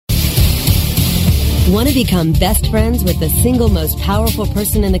Want to become best friends with the single most powerful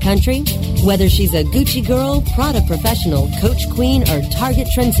person in the country? Whether she's a Gucci girl, Prada professional, Coach queen, or Target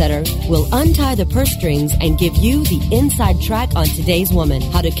trendsetter, we'll untie the purse strings and give you the inside track on today's woman.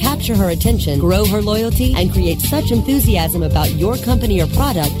 How to capture her attention, grow her loyalty, and create such enthusiasm about your company or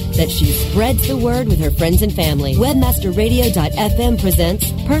product that she spreads the word with her friends and family. Webmasterradio.fm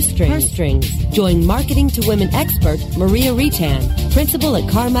presents Purse Strings. Join Marketing to Women expert Maria Retan, principal at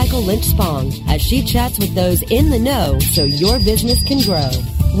Carmichael Lynch Spong, as she chats with those in the know so your business can grow.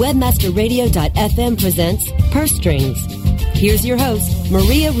 Webmasterradio.fm presents Purse Strings. Here's your host,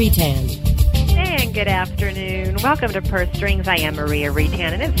 Maria Retan. And good afternoon. Welcome to Purse Strings. I am Maria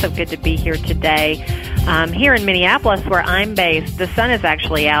Retan, and it's so good to be here today. Here in Minneapolis, where I'm based, the sun is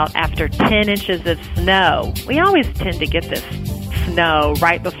actually out after 10 inches of snow. We always tend to get this snow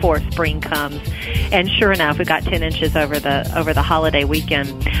right before spring comes, and sure enough, we got 10 inches over the holiday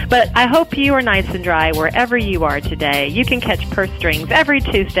weekend. But I hope you are nice and dry wherever you are today. You can catch Purse Strings every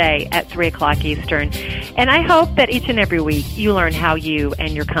Tuesday at 3 o'clock Eastern, and I hope that each and every week you learn how you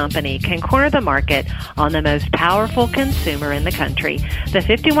and your company can corner the market on the most powerful consumer in the country, the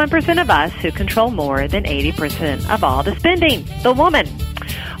 51% of us who control more than 80% of all the spending, the woman.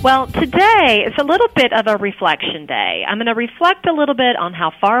 Well, today it's a little bit of a reflection day. I'm going to reflect a little bit on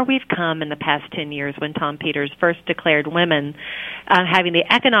how far we've come in the past 10 years when Tom Peters first declared women having the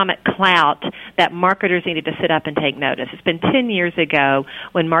economic clout that marketers needed to sit up and take notice. It's been 10 years ago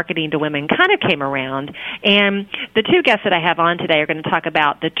when Marketing to Women kind of came around, and the two guests that I have on today are going to talk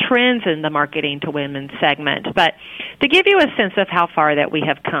about the trends in the Marketing to Women segment. But to give you a sense of how far that we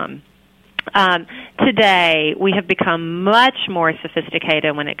have come, today, we have become much more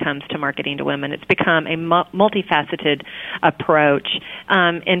sophisticated when it comes to marketing to women. It's become a multifaceted approach.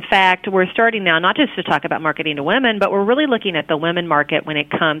 In fact, we're starting now not just to talk about marketing to women, but we're really looking at the women market when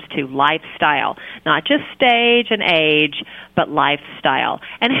it comes to lifestyle, not just stage and age, but lifestyle.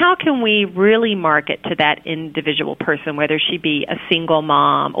 And how can we really market to that individual person, whether she be a single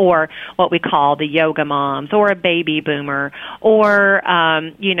mom or what we call the yoga moms or a baby boomer or,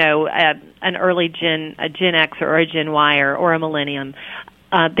 an early a Gen X or a Gen Y or a millennium.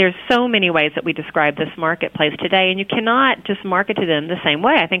 There's so many ways that we describe this marketplace today, and you cannot just market to them the same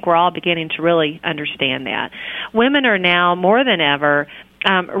way. I think we're all beginning to really understand that. Women are now, more than ever,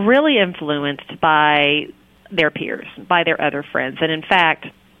 really influenced by their peers, by their other friends. And in fact,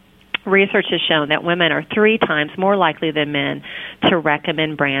 research has shown that women are 3 times more likely than men to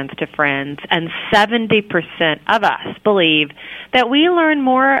recommend brands to friends, and 70% of us believe that we learn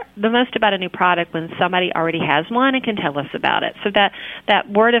the most about a new product when somebody already has one and can tell us about it. So that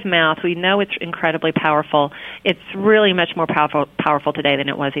word of mouth, we know it's incredibly powerful. It's really much more powerful today than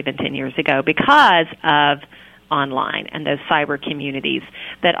it was even 10 years ago because of online and those cyber communities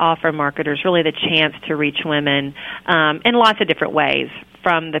that offer marketers really the chance to reach women in lots of different ways,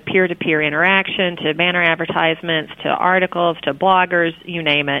 from the peer-to-peer interaction to banner advertisements to articles to bloggers, you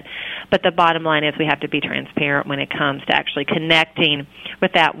name it. But the bottom line is we have to be transparent when it comes to actually connecting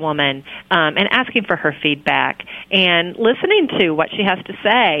with that woman and asking for her feedback and listening to what she has to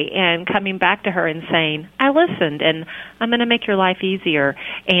say and coming back to her and saying, I listened and I'm going to make your life easier,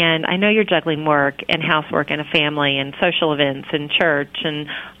 and I know you're juggling work and housework and a family and social events and church and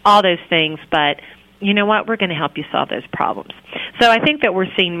all those things, but you know what? We're going to help you solve those problems. So I think that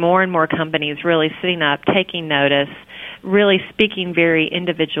we're seeing more and more companies really sitting up, taking notice, really speaking very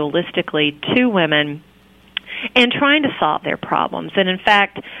individualistically to women and trying to solve their problems. And in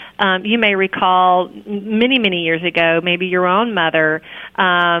fact, you may recall many, many years ago, maybe your own mother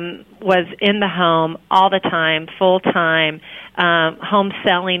was in the home all the time, full-time. Home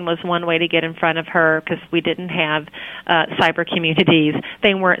selling was one way to get in front of her because we didn't have cyber communities.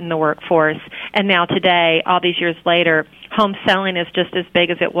 They weren't in the workforce. And now today, all these years later, home selling is just as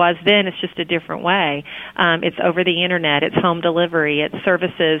big as it was then. It's just a different way. It's over the Internet. It's home delivery. It's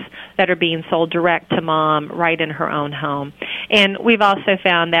services that are being sold direct to mom right in her own home. And we've also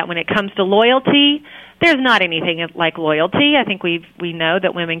found that when it comes to loyalty, there's not anything like loyalty. I think we know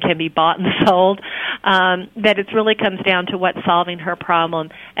that women can be bought and sold, that it really comes down to what's solving her problem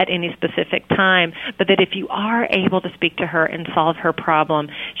at any specific time, but that if you are able to speak to her and solve her problem,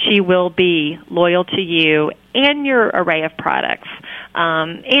 she will be loyal to you and your array of products,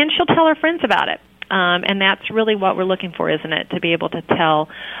 and she'll tell her friends about it. And that's really what we're looking for, isn't it? To be able to tell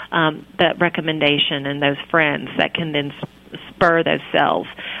that recommendation and those friends that can then spur those sales.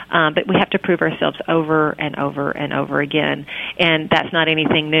 But we have to prove ourselves over and over and over again. And that's not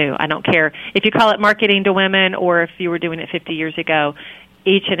anything new. I don't care if you call it marketing to women or if you were doing it 50 years ago.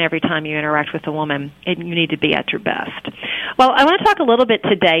 each and every time you interact with a woman, and you need to be at your best. Well, I want to talk a little bit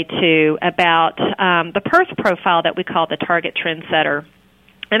today, too, about the purse profile that we call the Target Trendsetter.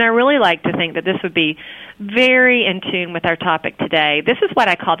 And I really like to think that this would be very in tune with our topic today. This is what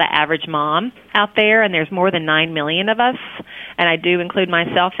I call the average mom out there, and there's more than 9 million of us, and I do include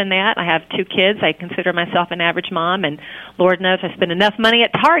myself in that. I have 2 kids. I consider myself an average mom, and Lord knows I spend enough money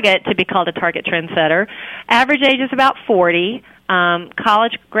at Target to be called a Target Trendsetter. Average age is about 40.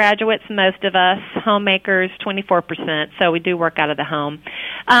 College graduates, most of us, homemakers, 24%, so we do work out of the home.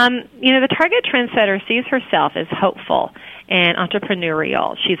 The Target Trendsetter sees herself as hopeful and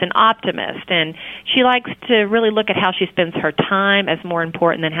entrepreneurial. She's an optimist, and she likes to really look at how she spends her time as more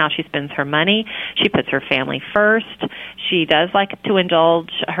important than how she spends her money. She puts her family first. She does like to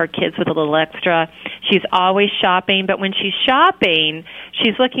indulge her kids with a little extra. She's always shopping, but when she's shopping,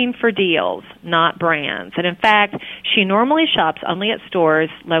 she's looking for deals, not brands. And in fact, she normally shops only at stores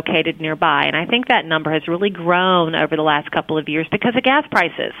located nearby, and I think that number has really grown over the last couple of years because of gas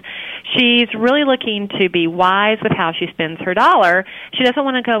prices. She's really looking to be wise with how she spends her dollar. She doesn't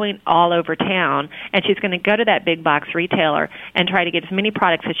want to go all over town, and she's going to go to that big box retailer and try to get as many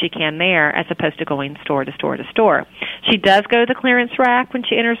products as she can there as opposed to going store to store to store. She does go to the clearance rack when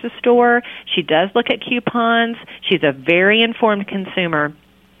she enters the store. She does look at coupons. She's a very informed consumer.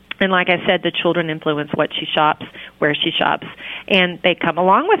 And like I said, the children influence what she shops, where she shops, and they come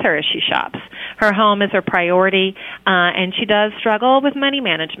along with her as she shops. Her home is her priority, and she does struggle with money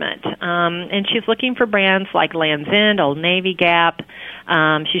management. And she's looking for brands like Land's End, Old Navy, Gap.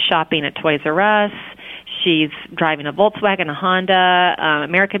 She's shopping at Toys R Us. She's driving a Volkswagen, a Honda,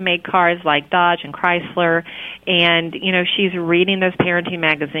 American-made cars like Dodge and Chrysler. And, she's reading those parenting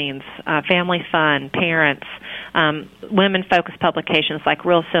magazines, Family Fun, Parents, women-focused publications like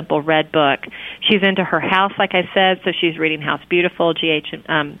Real Simple, Red Book. She's into her house, like I said, so she's reading House Beautiful,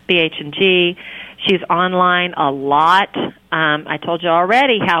 BH&G. She's online a lot. I told you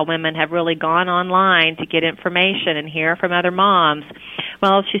already how women have really gone online to get information and hear from other moms.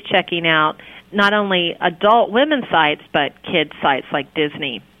 Well, she's checking out not only adult women's sites, but kids' sites like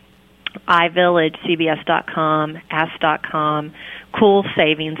Disney, iVillage, CBS.com, Ask.com,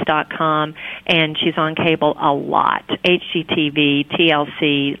 CoolSavings.com, and she's on cable a lot. HGTV,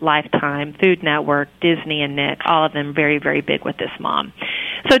 TLC, Lifetime, Food Network, Disney, and Nick, all of them very, very big with this mom.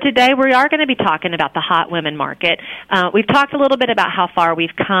 So today we are going to be talking about the hot women market. We've talked a little bit about how far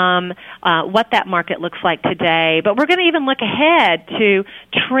we've come, what that market looks like today, but we're going to even look ahead to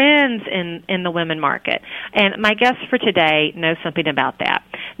trends in the women market. And my guests for today know something about that.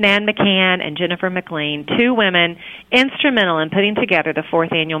 Nan McCann and Jennifer McLean, 2 women instrumental in putting together the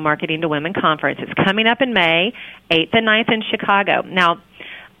 4th Annual Marketing to Women Conference. It's coming up in May, 8th and 9th in Chicago. Now,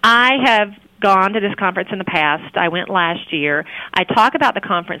 I have gone to this conference in the past. I went last year. I talk about the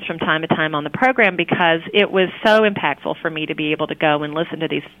conference from time to time on the program because it was so impactful for me to be able to go and listen to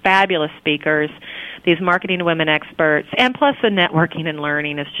these fabulous speakers, these marketing to women experts, and plus the networking and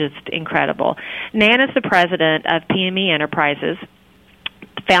learning is just incredible. Nan is the president of PME Enterprises,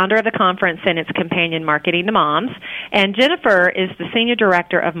 founder of the conference and its companion, Marketing to Moms, and Jennifer is the Senior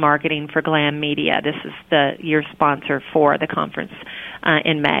Director of Marketing for Glam Media. This is the year's sponsor for the conference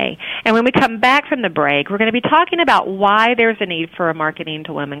in May. And when we come back from the break, we're going to be talking about why there's a need for a Marketing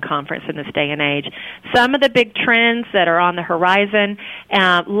to Women conference in this day and age, some of the big trends that are on the horizon,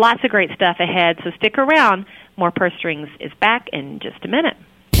 lots of great stuff ahead, so stick around. More Purse Strings is back in just a minute.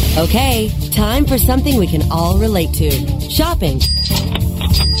 Okay, time for something we can all relate to. Shopping.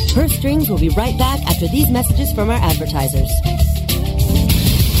 Purse Strings will be right back after these messages from our advertisers.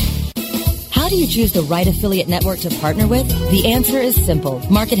 How do you choose the right affiliate network to partner with? The answer is simple.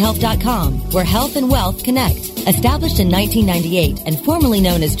 MarketHealth.com, where health and wealth connect. Established in 1998 and formerly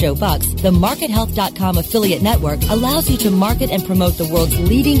known as Joe Bucks, the MarketHealth.com affiliate network allows you to market and promote the world's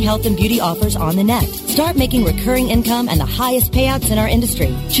leading health and beauty offers on the net. Start making recurring income and the highest payouts in our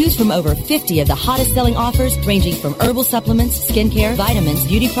industry. Choose from over 50 of the hottest selling offers ranging from herbal supplements, skincare, vitamins,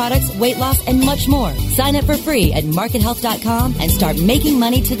 beauty products, weight loss, and much more. Sign up for free at MarketHealth.com and start making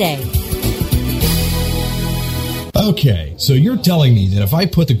money today. Okay, so you're telling me that if I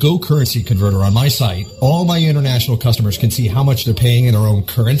put the Go Currency Converter on my site, all my international customers can see how much they're paying in their own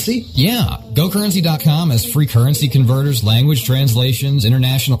currency? Yeah, GoCurrency.com has free currency converters, language translations,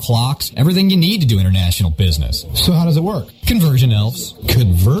 international clocks, everything you need to do international business. So how does it work? Conversion elves.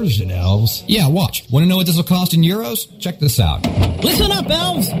 Conversion elves? Yeah, watch. Want to know what this will cost in euros? Check this out. Listen up,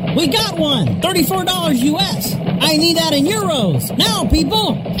 elves. We got one. $34 US. I need that in euros. Now,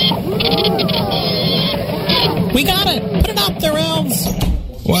 people. We got it. Put it up there, elves.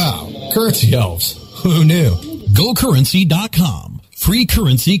 Wow. Currency elves. Who knew? GoCurrency.com. free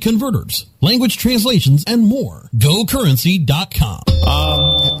currency converters, language translations, and more. GoCurrency.com.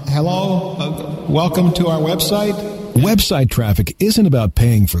 Hello. Welcome to our website. Website traffic isn't about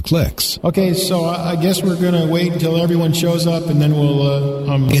paying for clicks. Okay, so I guess we're going to wait until everyone shows up and then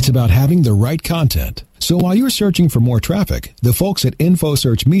we'll... It's about having the right content. So while you're searching for more traffic, the folks at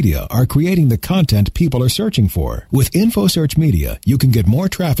InfoSearch Media are creating the content people are searching for. With InfoSearch Media, you can get more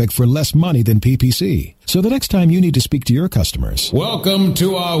traffic for less money than PPC. So the next time you need to speak to your customers... Welcome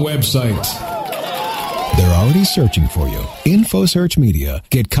to our website. They're already searching for you. InfoSearch Media.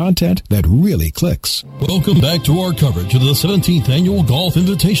 Get content that really clicks. Welcome back to our coverage of the 17th Annual Golf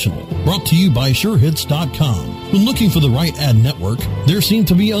Invitational, brought to you by SureHits.com. When looking for the right ad network, there seem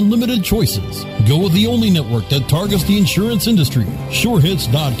to be unlimited choices. Go with the only network that targets the insurance industry,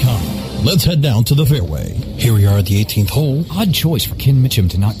 SureHits.com. Let's head down to the fairway. Here we are at the 18th hole. Odd choice for Ken Mitchum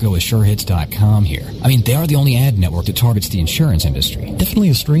to not go with SureHits.com here. I mean, they are the only ad network that targets the insurance industry. Definitely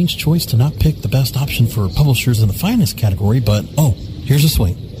a strange choice to not pick the best option for publishers in the finance category, but, here's a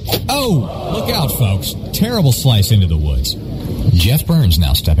swing. Oh, look out, folks. Terrible slice into the woods. Jeff Burns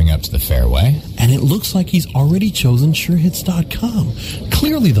now stepping up to the fairway. And it looks like he's already chosen SureHits.com.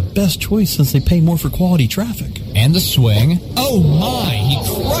 Clearly the best choice since they pay more for quality traffic. And the swing. Oh my, he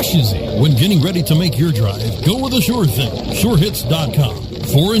crushes it. When getting ready to make your drive, go with a sure thing. SureHits.com.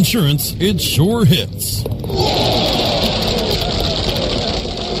 For insurance, it sure hits.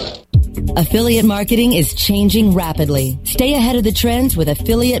 Affiliate marketing is changing rapidly. Stay ahead of the trends with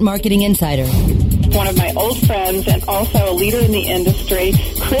Affiliate Marketing Insider. One of my old friends and also a leader in the industry,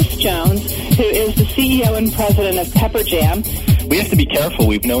 Chris Jones, who is the CEO and president of Pepper Jam. We have to be careful.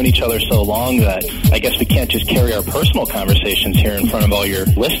 We've known each other so long that I guess we can't just carry our personal conversations here in front of all your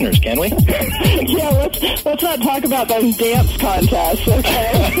listeners, can we? Yeah, let's not talk about those dance contests,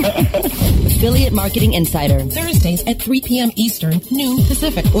 okay? Affiliate Marketing Insider. Thursdays at 3 p.m. Eastern, noon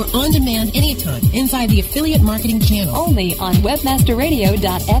Pacific, or on demand anytime inside the Affiliate Marketing channel. Only on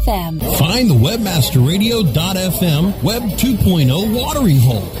WebmasterRadio.fm. Find the WebmasterRadio.fm Web 2.0 watering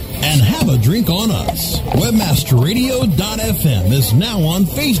hole and have a drink on us. WebmasterRadio.fm is now on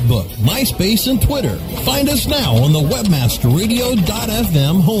Facebook, MySpace, and Twitter. Find us now on the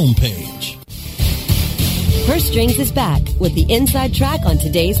WebmasterRadio.fm homepage. Purse Strings is back with the inside track on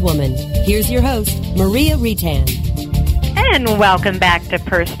today's woman. Here's your host, Maria Retan. And welcome back to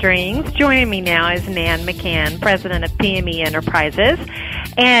Purse Strings. Joining me now is Nan McCann, president of PME Enterprises.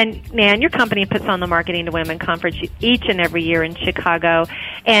 And, Nan, your company puts on the Marketing to Women conference each and every year in Chicago.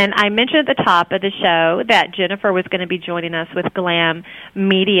 And I mentioned at the top of the show that Jennifer was going to be joining us with Glam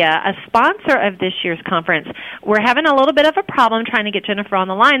Media, a sponsor of this year's conference. We're having a little bit of a problem trying to get Jennifer on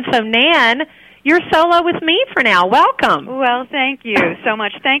the line. So, Nan, you're solo with me for now. Welcome. Well, thank you so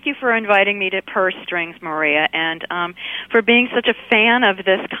much. Thank you for inviting me to Purse Strings, Maria, and for being such a fan of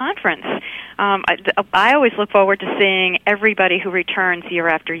this conference. I always look forward to seeing everybody who returns year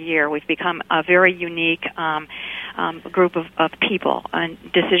after year. We've become a very unique group of people and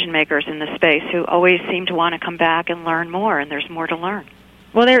decision makers in the space who always seem to want to come back and learn more, and there's more to learn.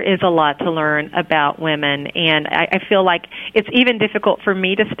 Well, there is a lot to learn about women, and I feel like it's even difficult for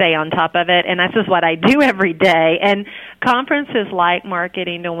me to stay on top of it, and this is what I do every day. And conferences like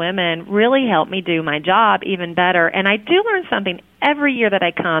Marketing to Women really help me do my job even better, and I do learn something every year that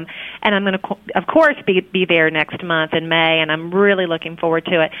I come, and I'm going to, of course, be there next month in May, and I'm really looking forward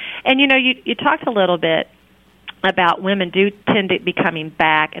to it. And, you talked a little bit about women do tend to be coming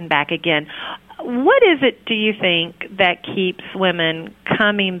back and back again. What is it, do you think, that keeps women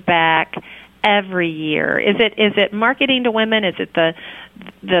coming back every year? Is it Marketing to Women? Is it the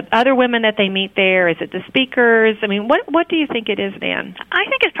other women that they meet there? Is it the speakers? I mean, what do you think it is, Dan? I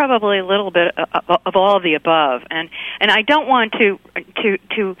think it's probably a little bit of all of the above, and I don't want to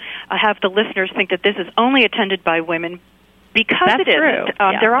have the listeners think that this is only attended by women. Because that's it isn't. True.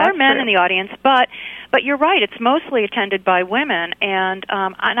 There are men true. in the audience, but you're right. It's mostly attended by women, and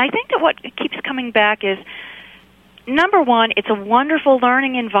I think that what keeps coming back is, number one, it's a wonderful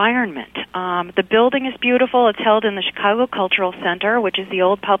learning environment. The building is beautiful. It's held in the Chicago Cultural Center, which is the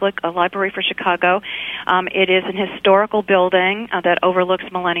old public library for Chicago. It is an historical building that overlooks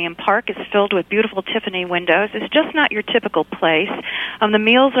Millennium Park. It's filled with beautiful Tiffany windows. It's just not your typical place. The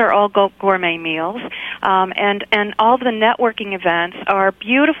meals are all gourmet meals, and all of the networking events are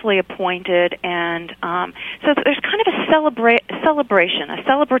beautifully appointed, and so there's kind of a celebration, a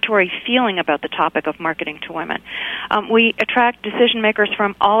celebratory feeling about the topic of marketing to women. We attract decision makers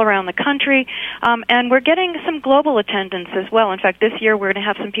from all around the country, and we're getting some global attendance as well. In fact, this year we're going to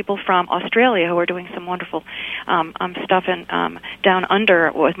have some people from Australia who are doing some wonderful stuff in down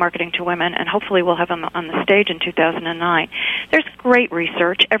under with marketing to women, and hopefully we'll have them on the stage in 2009. There's great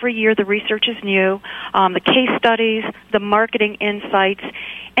research. Every year the research is new, the case studies, the marketing insights,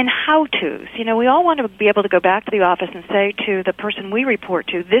 and how-tos. You know, we all want to be able to go back to the office and say to the person we report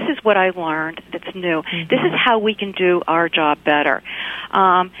to, this is what I learned that's new. Mm-hmm. This is how we can do our job better.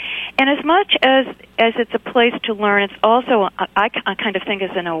 And as much as it's a place to learn, it's also, I kind of think,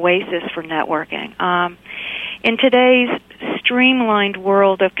 is an oasis for networking. In today's streamlined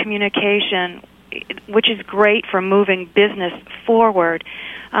world of communication, which is great for moving business forward,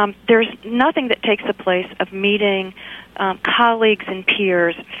 there's nothing that takes the place of meeting colleagues and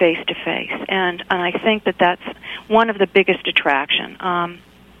peers face to face, and I think that's one of the biggest attraction.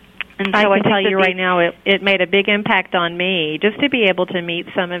 And so I can tell you right now, it made a big impact on me just to be able to meet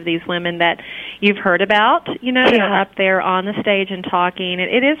some of these women that you've heard about, you know, they're up there on the stage and talking.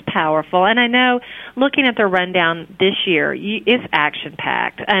 It is powerful. And I know looking at the rundown this year is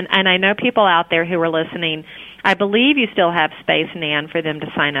action-packed. And I know people out there who are listening, I believe you still have space, Nan, for them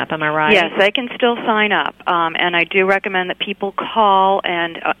to sign up. Am I right? Yes, they can still sign up. And I do recommend that people call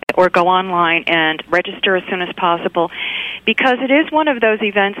and or go online and register as soon as possible, because it is one of those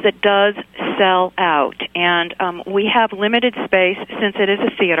events that does sell out. And we have limited space since it is a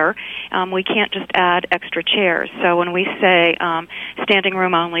theater. We can't just add extra chairs. So when we say standing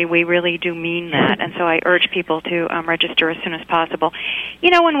room only, we really do mean that. And so I urge people to register as soon as possible. You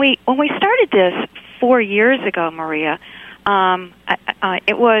know, when we started this 4 years ago, Maria,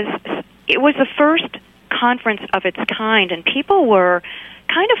 it was the first conference of its kind, and people were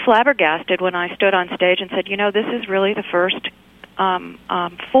kind of flabbergasted when I stood on stage and said, you know, this is really the first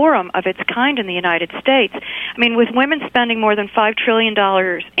forum of its kind in the United States. I mean, with women spending more than $5 trillion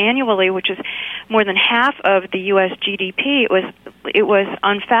annually, which is more than half of the U.S. GDP, it was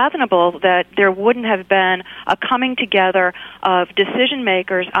unfathomable that there wouldn't have been a coming together of decision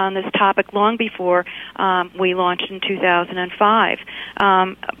makers on this topic long before we launched in 2005.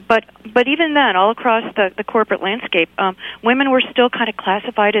 But even then, all across the corporate landscape, women were still kind of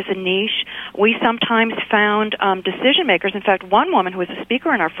classified as a niche. We sometimes found decision makers. In fact, one woman who was a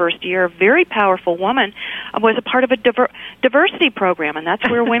speaker in our first year, a very powerful woman, was a part of a diversity program, and that's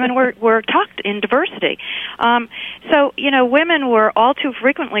where women were talked in diversity. So, you know, women were all too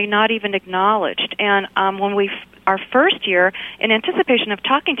frequently not even acknowledged. And when our first year, in anticipation of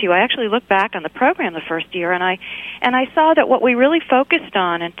talking to you, I actually looked back on the program the first year, and I saw that what we really focused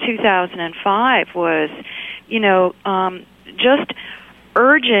on in 2005 was, you know, just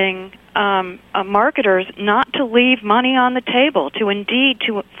urging marketers not to leave money on the table,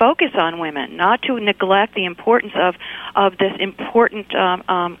 to focus on women, not to neglect the importance of this important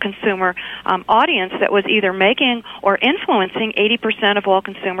consumer audience that was either making or influencing 80% of all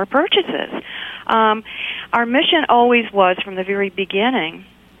consumer purchases. Our mission always was, from the very beginning,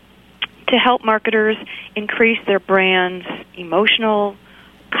 to help marketers increase their brand's emotional,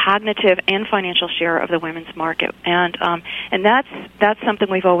 cognitive, and financial share of the women's market, and that's something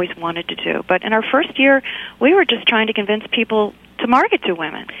we've always wanted to do. But in our first year, we were just trying to convince people to market to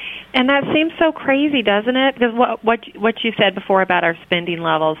women. And that seems so crazy, doesn't it? Because what you said before about our spending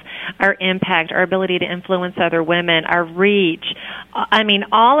levels, our impact, our ability to influence other women, our reach, I mean,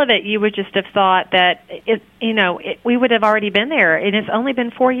 all of it, you would just have thought that, we would have already been there. And it's only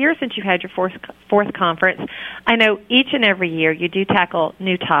been 4 years since you had your fourth conference. I know each and every year you do tackle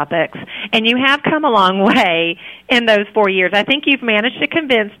new topics, and you have come a long way in those 4 years. I think you've managed to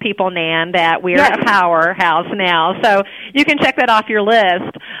convince people, Nan, that we're a powerhouse now. So you can check that off your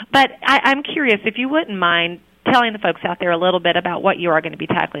list. But I'm curious, if you wouldn't mind telling the folks out there a little bit about what you are going to be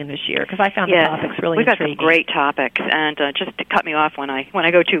tackling this year, because I found the topics really We've intriguing. We've got some great topics, and just to cut me off when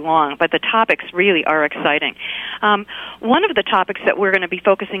I go too long, but the topics really are exciting. One of the topics that we're going to be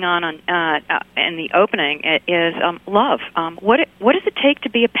focusing on in the opening is love. What does it take to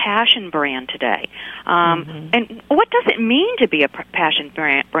be a passion brand today? And what does it mean to be a passion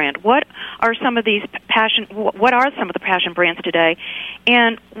brand? What are some of the passion brands today?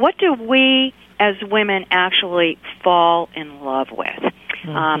 And what do we as women actually fall in love with?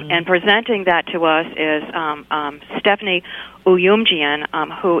 And presenting that to us is Stephanie Uyumjian,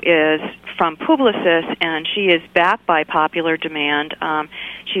 who is from Publicis, and she is backed by popular demand.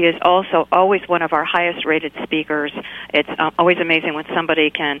 She is also always one of our highest-rated speakers. It's always amazing when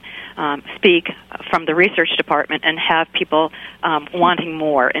somebody can speak from the research department and have people wanting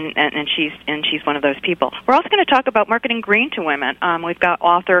more, and she's one of those people. We're also going to talk about marketing green to women. We've got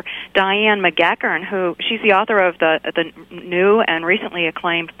author Diane McGackern, who she's the author of the new and recently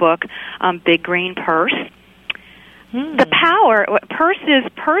acclaimed book, Big Green Purse. The power purse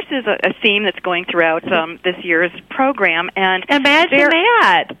is a theme that's going throughout this year's program, and imagine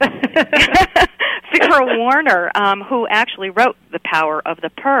that. Sarah Warner, who actually wrote The Power of the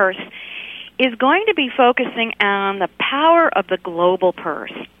Purse, is going to be focusing on the power of the global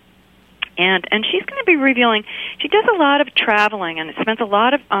purse. And she's going to be revealing, she does a lot of traveling and spends a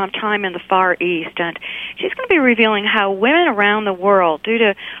lot of time in the Far East, and she's going to be revealing how women around the world, due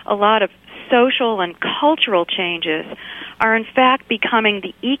to a lot of social and cultural changes, are in fact becoming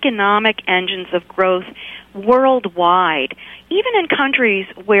the economic engines of growth worldwide, even in countries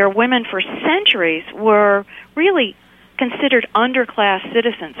where women for centuries were really considered underclass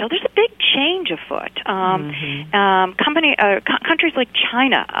citizens. So there's a big change afoot. Countries like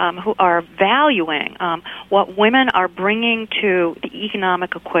China, who are valuing what women are bringing to the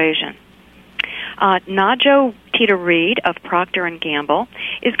economic equation. Najo Tita-Reid of Procter & Gamble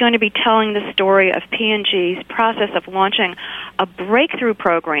is going to be telling the story of P&G's process of launching a breakthrough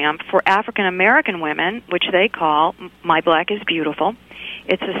program for African American women, which they call My Black is Beautiful.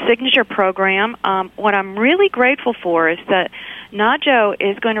 It's a signature program. What I'm really grateful for is that Najo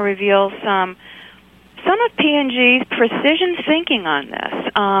is going to reveal some of P&G's precision thinking on this,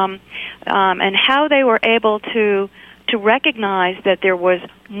 and how they were able to recognize that there was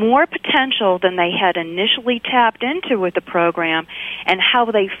more potential than they had initially tapped into with the program, and how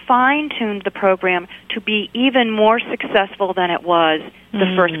they fine-tuned the program to be even more successful than it was the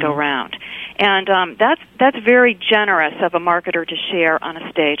first go-round. And that's very generous of a marketer to share on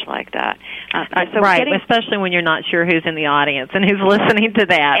a stage like that. Right, especially when you're not sure who's in the audience and who's listening to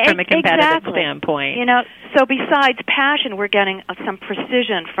that from a competitive standpoint. You know, so besides passion, we're getting some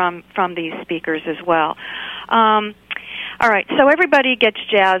precision from these speakers as well. All right, so everybody gets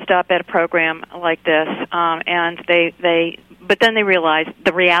jazzed up at a program like this, but then they realize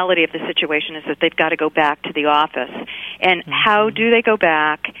the reality of the situation is that they've got to go back to the office. And how do they go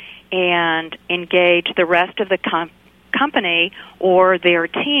back and engage the rest of the company or their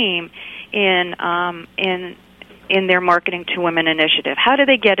team in their Marketing to Women initiative? How do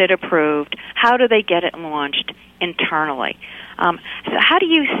they get it approved? How do they get it launched internally? So how do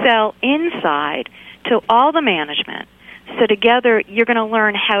you sell inside to all the management? So together, you're going to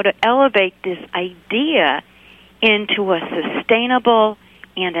learn how to elevate this idea into a sustainable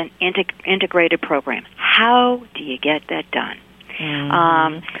and an integrated program. How do you get that done?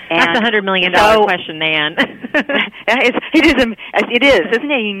 That's a $100 million question, Nan. It is,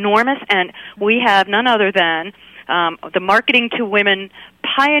 isn't it enormous? And we have none other than the Marketing to Women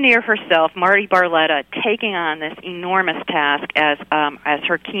pioneer herself, Marty Barletta, taking on this enormous task as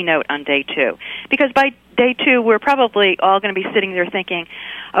her keynote on day 2. Because by day 2, we're probably all going to be sitting there thinking,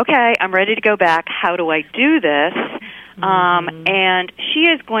 okay, I'm ready to go back. How do I do this? And she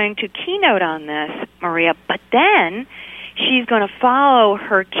is going to keynote on this, Maria, but then she's going to follow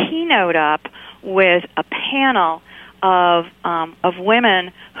her keynote up with a panel of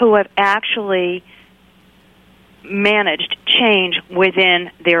women who have actually managed change within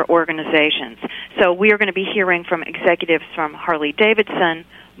their organizations. So we are going to be hearing from executives from Harley-Davidson,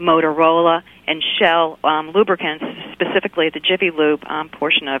 Motorola, and Shell Lubricants, specifically the Jiffy Lube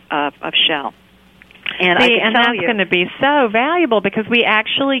portion of Shell. And that's going to be so valuable because we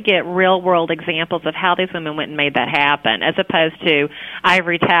actually get real-world examples of how these women went and made that happen, as opposed to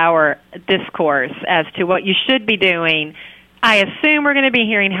ivory tower discourse as to what you should be doing. I assume we're going to be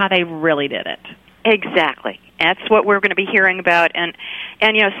hearing how they really did it. Exactly. That's what we're going to be hearing about. And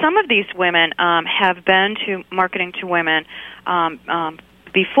you know, some of these women have been to Marketing to Women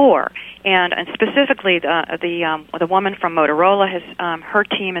before, and specifically the woman from Motorola has her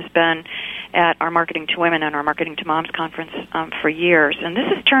team has been at our Marketing to Women and our Marketing to Moms conference for years, and this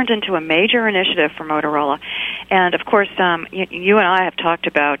has turned into a major initiative for Motorola. And of course, you and I have talked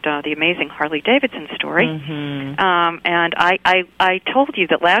about the amazing Harley-Davidson story, and I told you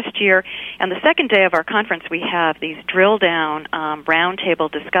that last year, on the second day of our conference, we have these drill-down roundtable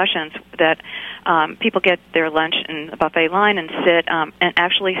discussions that people get their lunch in a buffet line and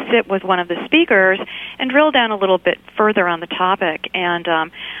actually sit with one of the speakers and drill down a little bit further on the topic. And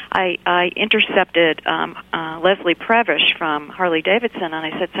I intercepted Leslie Prevish from Harley-Davidson, and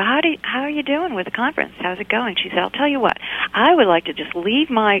I said, so how are you doing with the conference? How's it going? She said, I'll tell you what, I would like to just leave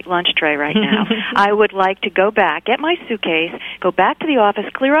my lunch tray right now. I would like to go back, get my suitcase, go back to the office,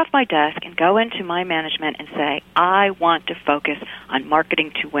 clear off my desk, and go into my management and say, I want to focus on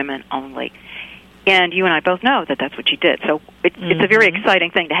marketing to women only. And you and I both know that that's what she did. So it's a very exciting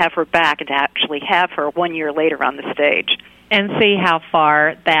thing to have her back and to actually have her 1 year later on the stage. And see how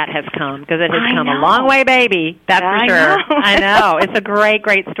far that has come, because it has come a long way, baby. That's for sure. I know. It's a great,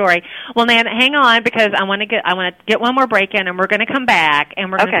 great story. Well, Nan, hang on, because I want to get one more break in, and we're going to come back,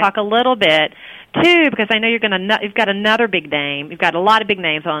 and we're going to talk a little bit too, because I know you've got another big name. You've got a lot of big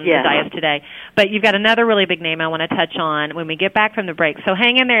names on the dais today, but you've got another really big name I want to touch on when we get back from the break. So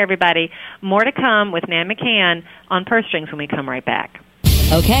hang in there, everybody. More to come with Nan McCann on Purse Strings when we come right back.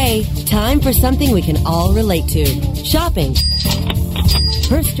 Okay, time for something we can all relate to. Shopping.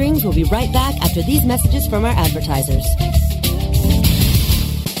 Purse Strings will be right back after these messages from our advertisers.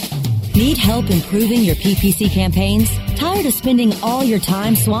 Need help improving your PPC campaigns? Tired of spending all your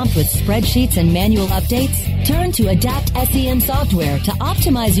time swamped with spreadsheets and manual updates? Turn to Adapt SEM software to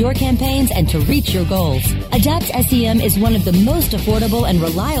optimize your campaigns and to reach your goals. Adapt SEM is one of the most affordable and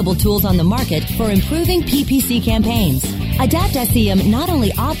reliable tools on the market for improving PPC campaigns. Adapt SEM not only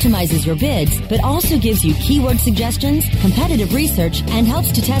optimizes your bids, but also gives you keyword suggestions, competitive research, and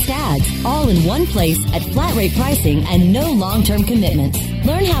helps to test ads, all in one place at flat rate pricing and no long-term commitments.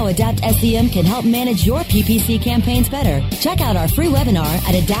 Learn how Adapt SEM can help manage your PPC campaigns better. Check out our free webinar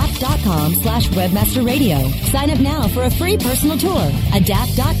at adapt.com/webmasterradio. Sign up now for a free personal tour.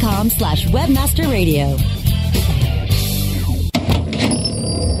 Adapt.com/webmasterradio.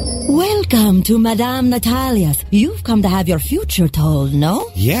 Welcome to Madame Natalia's. You've come to have your future told, no?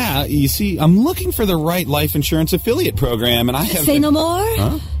 Yeah, you see, I'm looking for the right life insurance affiliate program, and I have... Say no more?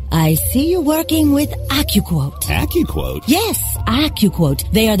 Huh? I see you working with AccuQuote. AccuQuote? Yes, AccuQuote.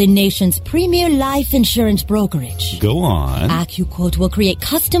 They are the nation's premier life insurance brokerage. Go on. AccuQuote will create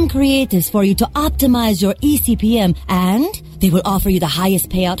custom creatives for you to optimize your ECPM, and they will offer you the highest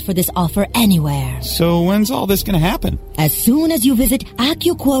payout for this offer anywhere. So when's all this going to happen? As soon as you visit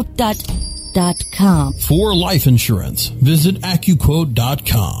AccuQuote.com. For life insurance, visit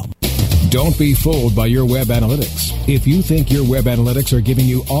AccuQuote.com. Don't be fooled by your web analytics. If you think your web analytics are giving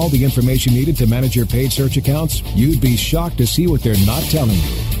you all the information needed to manage your paid search accounts, you'd be shocked to see what they're not telling you.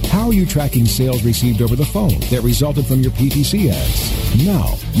 How are you tracking sales received over the phone that resulted from your PPC ads?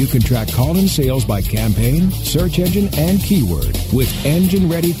 Now, you can track call-in sales by campaign, search engine, and keyword with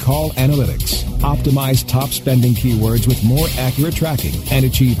Engine-Ready Call Analytics. Optimize top spending keywords with more accurate tracking and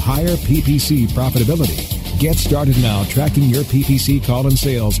achieve higher PPC profitability. Get started now tracking your PPC call-in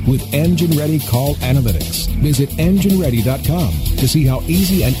sales with Engine-Ready Call Analytics. Visit EngineReady.com to see how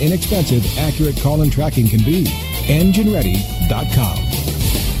easy and inexpensive accurate call-in tracking can be. EngineReady.com.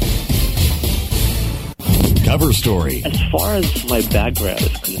 Cover story. As far as my background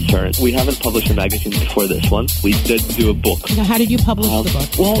is concerned, we haven't published a magazine before this one. We did do a book. Now, how did you publish the book?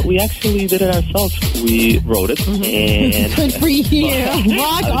 Well, we actually did it ourselves. We wrote it. And good for you.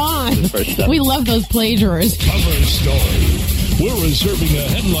 Rock on. We love those plagiarists. Cover story. We're reserving a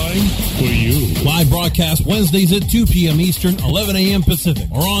headline for you. Live broadcast Wednesdays at 2 p.m. Eastern, 11 a.m. Pacific,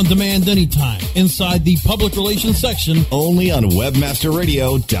 or on demand anytime inside the public relations section. Only on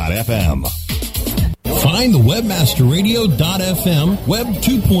WebmasterRadio.fm. Find the WebmasterRadio.fm Web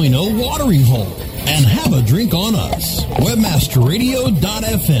 2.0 watering hole and have a drink on us.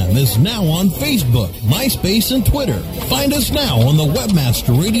 WebmasterRadio.fm is now on Facebook, MySpace, and Twitter. Find us now on the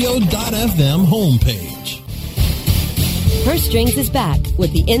WebmasterRadio.fm homepage. Purse Strings is back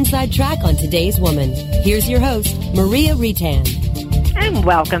with the inside track on today's woman. Here's your host, Maria Retan. And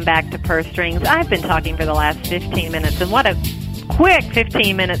welcome back to Purse Strings. I've been talking for the last 15 minutes, and what a quick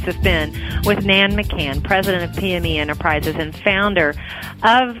 15 minutes it's been with Nan McCann, president of PME Enterprises and founder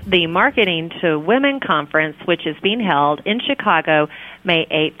of the Marketing to Women Conference, which is being held in Chicago May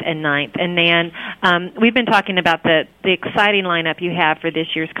 8th and 9th. And Nan, we've been talking about the exciting lineup you have for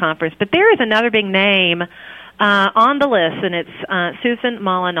this year's conference, but there is another big name on the list, and it's Susan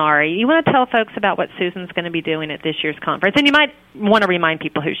Molinari. You want to tell folks about what Susan's going to be doing at this year's conference, and you might want to remind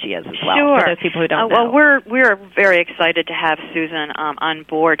people who she is as well. Sure. For those people who don't know. Well, we're very excited to have Susan on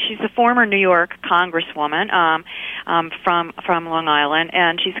board. She's a former New York Congresswoman from Long Island,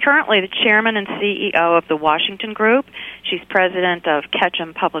 and she's currently the chairman and CEO of the Washington Group. She's president of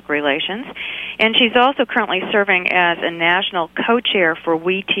Ketchum Public Relations, and she's also currently serving as a national co-chair for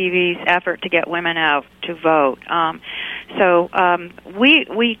WeTV's effort to get women out to vote.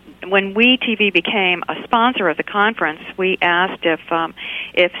 When WeTV became a sponsor of the conference, we asked if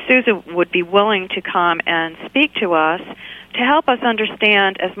Susan would be willing to come and speak to us to help us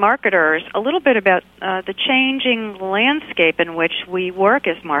understand as marketers a little bit about the changing landscape in which we work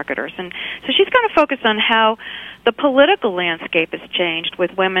as marketers. And so she's going to focus on how the political landscape has changed,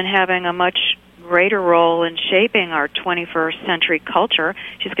 with women having a much greater role in shaping our 21st century culture.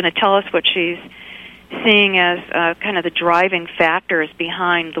 She's going to tell us what she's seeing as kind of the driving factors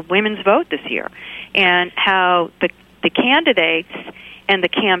behind the women's vote this year, and how the candidates and the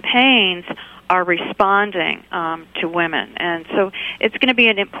campaigns are responding to women. And so it's going to be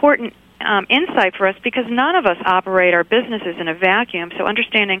an important insight for us, because none of us operate our businesses in a vacuum. So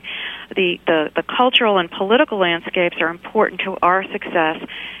understanding the cultural and political landscapes are important to our success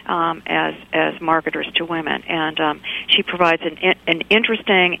as marketers to women. And she provides an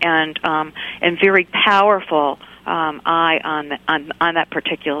interesting and very powerful eye on that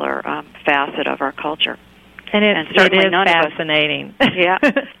particular facet of our culture. And it is fascinating.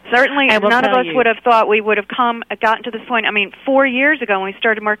 Certainly none of us would have thought we would have gotten to this point. I mean, 4 years ago when we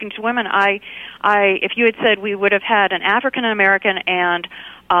started marketing to women, if you had said we would have had an African American and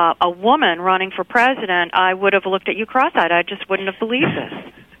a woman running for president, I would have looked at you cross-eyed. I just wouldn't have believed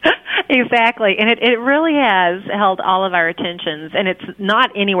this. Exactly, and it really has held all of our attentions, and it's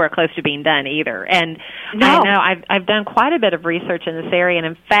not anywhere close to being done either. And no. I know I've done quite a bit of research in this area, and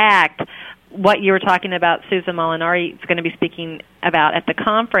in fact, what you were talking about, Susan Molinari is going to be speaking about at the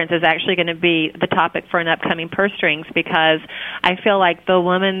conference, is actually going to be the topic for an upcoming purse strings, because I feel like the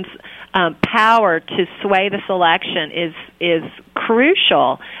woman's power to sway the selection is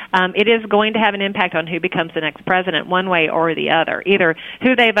crucial. It is going to have an impact on who becomes the next president, one way or the other, either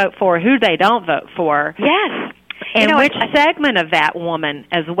who they vote for, who they don't vote for. Yes. And which segment of that woman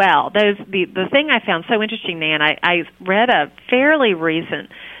as well. The thing I found so interesting, Nan, I read a fairly recent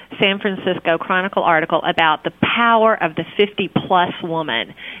San Francisco Chronicle article about the power of the 50-plus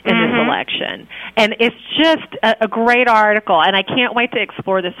woman in this election. And it's just a great article, and I can't wait to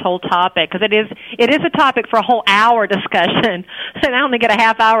explore this whole topic, because it is a topic for a whole hour discussion. And I only get a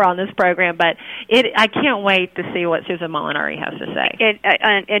half hour on this program, but I can't wait to see what Susan Molinari has to say.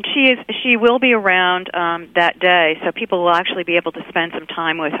 And she will be around that day, so people will actually be able to spend some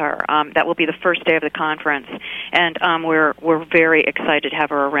time with her. That will be the first day of the conference, and we're very excited to have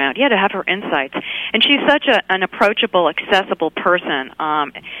her around. To have her insights. And she's such an approachable, accessible person,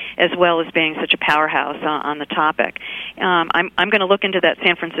 as well as being such a powerhouse on the topic. I'm going to look into that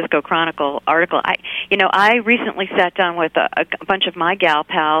San Francisco Chronicle article. I recently sat down with a bunch of my gal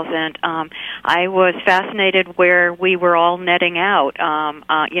pals, and I was fascinated where we were all netting out. And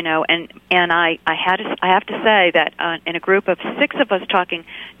I have to say that in a group of 6 of us talking,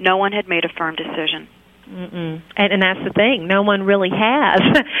 no one had made a firm decision. And that's the thing. No one really has.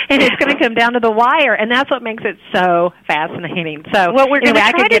 And it's going to come down to the wire, and that's what makes it so fascinating. So what we're going to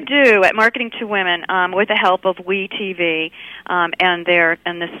try to do at Marketing to Women, with the help of WeTV and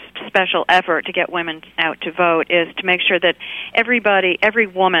this special effort to get women out to vote, is to make sure that every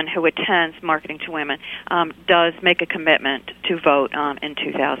woman who attends Marketing to Women does make a commitment to vote in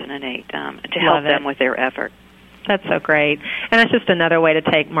 2008 to help them with their effort. That's so great. And it's just another way to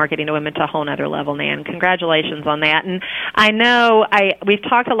take Marketing to Women to a whole other level, Nan. Congratulations on that. And I know we've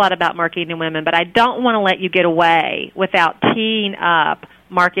talked a lot about Marketing to Women, but I don't want to let you get away without teeing up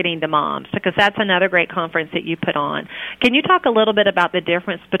Marketing to Moms, because that's another great conference that you put on. Can you talk a little bit about the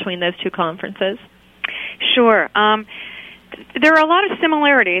difference between those two conferences? Sure. There are a lot of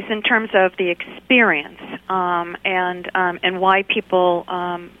similarities in terms of the experience and why people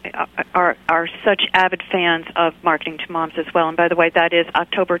are such avid fans of Marketing to Moms as well. And by the way, that is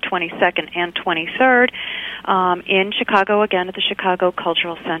October 22nd and 23rd in Chicago, again at the Chicago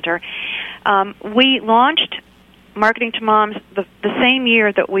Cultural Center. We launched Marketing to Moms the same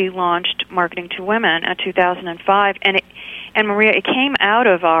year that we launched Marketing to Women, 2005, and Maria, it came out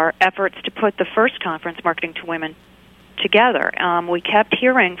of our efforts to put the first conference, Marketing to Women, together. We kept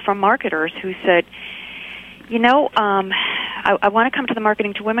hearing from marketers who said, I want to come to the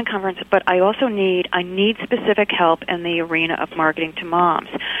Marketing to Women conference, but I also need specific help in the arena of Marketing to Moms,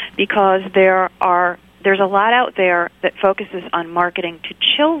 because there's a lot out there that focuses on marketing to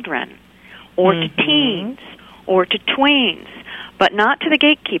children or to teens or to tweens, but not to the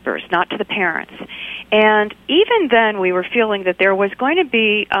gatekeepers, not to the parents. And even then, we were feeling that there was going to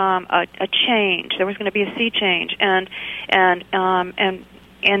be a change. There was going to be a sea change, and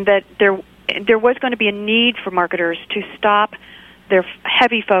that there was going to be a need for marketers to stop their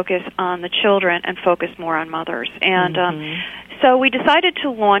heavy focus on the children and focus more on mothers. And so we decided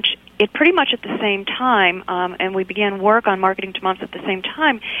to launch it pretty much at the same time, and we began work on Marketing to Moms at the same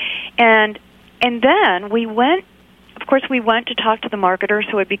time. And then we went of course, we went to talk to the marketers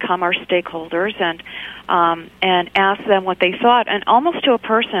who had become our stakeholders and asked them what they thought. And almost to a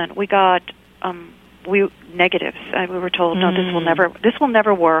person, we got negatives. We were told, no, this will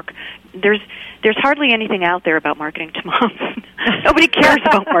never work. There's hardly anything out there about marketing to moms. Nobody cares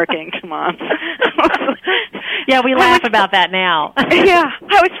about marketing to moms. Yeah, we laugh about that now. Yeah,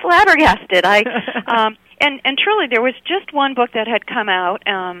 I was flabbergasted. And truly, there was just one book that had come out,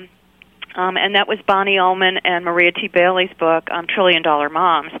 and that was Bonnie Ullman and Maria T. Bailey's book, $1 Trillion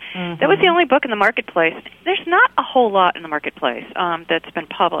Moms. Mm-hmm. That was the only book in the marketplace. There's not a whole lot in the marketplace that's been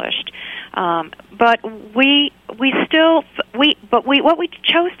published, but what we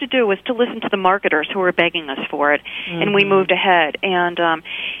chose to do was to listen to the marketers who were begging us for it, and we moved ahead. And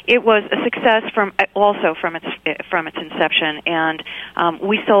it was a success from its inception. And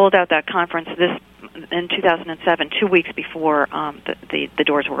we sold out that conference in 2007, 2 weeks before the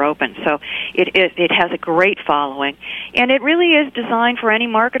doors were open. So it has a great following, and it really is designed for any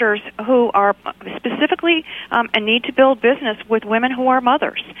marketers who are specifically and need to build business with women who are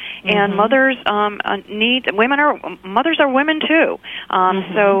mothers. And mothers mothers are women too.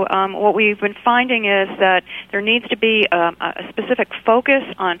 So what we've been finding is that there needs to be a specific focus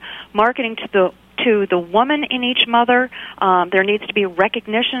on marketing to the woman in each mother. There needs to be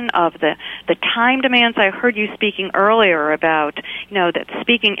recognition of the time demands. I heard you speaking earlier about, that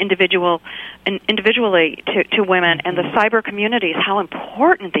speaking individually to women and the cyber communities, how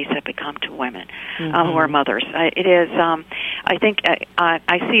important these have become to women who are mothers. It is, I think,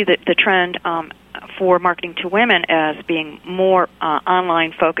 I see that the trend for marketing to women as being more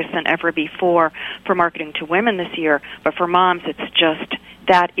online focused than ever before for marketing to women this year. But for moms, it's just,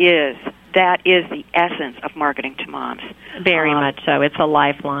 that is the essence of marketing to moms. Very much so. It's a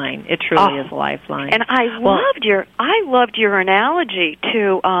lifeline. It truly is a lifeline. And I loved your analogy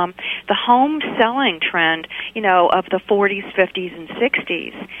to the home selling trend, of the 40s, 50s, and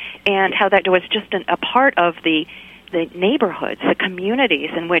 60s, and how that was just a part of the neighborhoods, the communities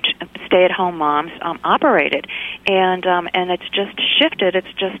in which stay-at-home moms operated, and it's just shifted.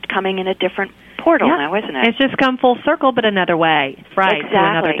 It's just coming in a different portal now, isn't it? It's just come full circle, but another way, right? Exactly. To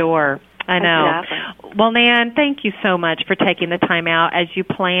another door. I know. Exactly. Well, Nan, thank you so much for taking the time out as you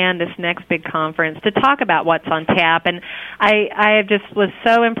plan this next big conference to talk about what's on tap. And I just was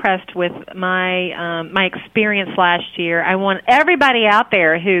so impressed with my experience last year. I want everybody out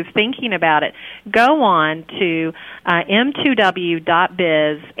there who's thinking about it, go on to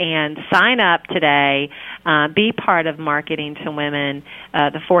m2w.biz and sign up today. Be part of Marketing to Women,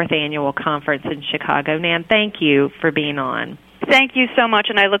 the 4th annual conference in Chicago. Nan, thank you for being on. Thank you so much,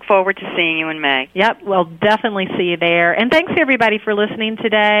 and I look forward to seeing you in May. Yep, we'll definitely see you there. And thanks, everybody, for listening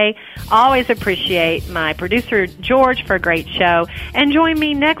today. Always appreciate my producer, George, for a great show. And join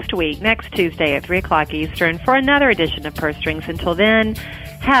me next Tuesday at 3 o'clock Eastern, for another edition of Purse Strings. Until then,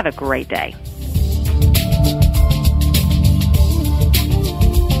 have a great day.